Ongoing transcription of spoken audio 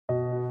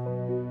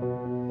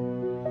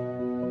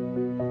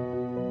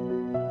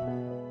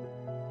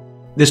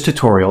This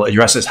tutorial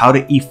addresses how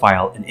to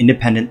e-file an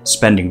independent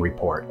spending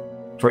report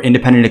for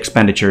independent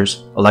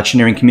expenditures,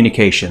 electioneering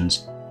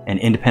communications, and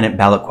independent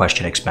ballot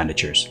question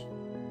expenditures.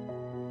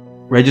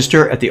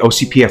 Register at the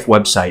OCPF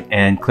website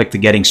and click the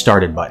Getting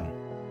Started button.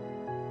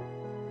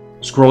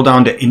 Scroll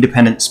down to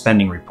Independent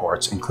Spending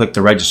Reports and click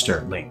the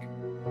Register link.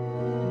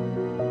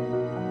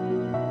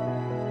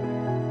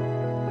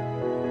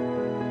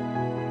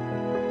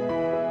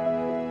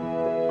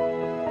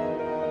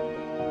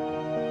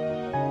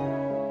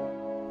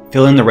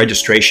 Fill in the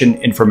registration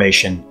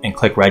information and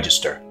click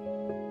Register.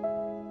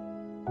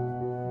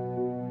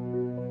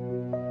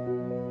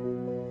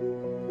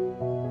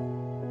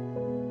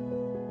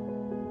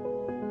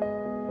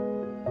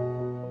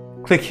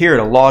 Click here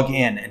to log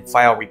in and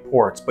file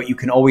reports, but you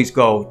can always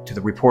go to the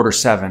Reporter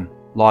 7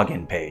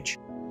 login page.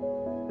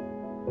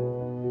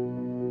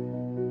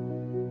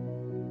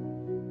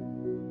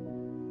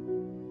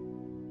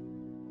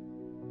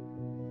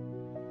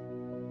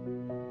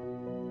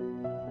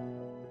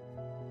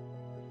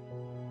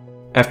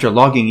 After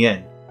logging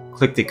in,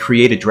 click the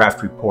Create a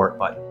Draft Report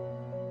button.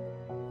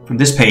 From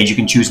this page, you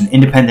can choose an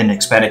independent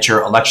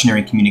expenditure,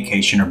 electioneering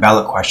communication, or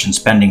ballot question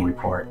spending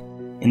report.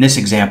 In this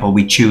example,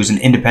 we choose an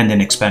independent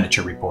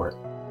expenditure report.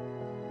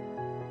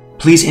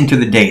 Please enter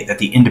the date that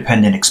the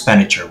independent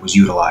expenditure was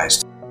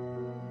utilized.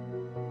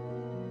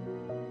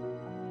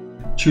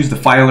 Choose the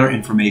Filer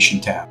Information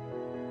tab.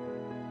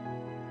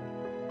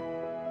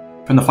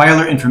 From the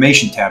Filer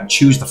Information tab,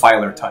 choose the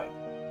filer type.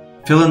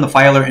 Fill in the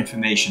filer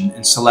information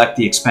and select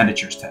the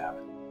Expenditures tab.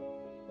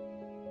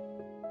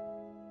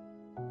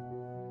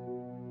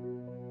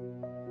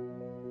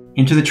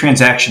 Enter the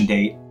transaction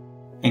date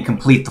and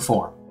complete the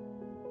form.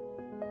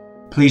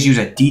 Please use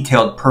a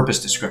detailed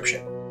purpose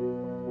description.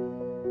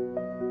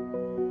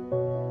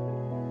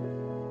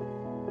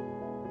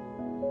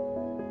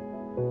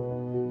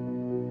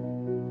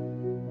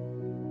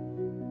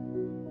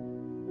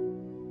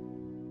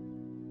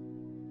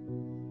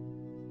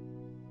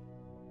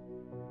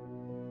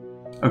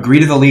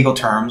 Agree to the legal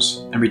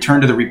terms and return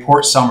to the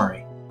report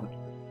summary.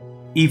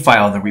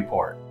 E-file the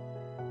report.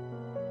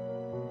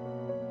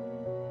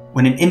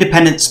 When an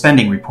independent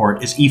spending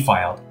report is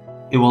e-filed,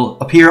 it will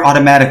appear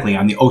automatically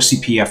on the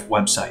OCPF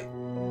website.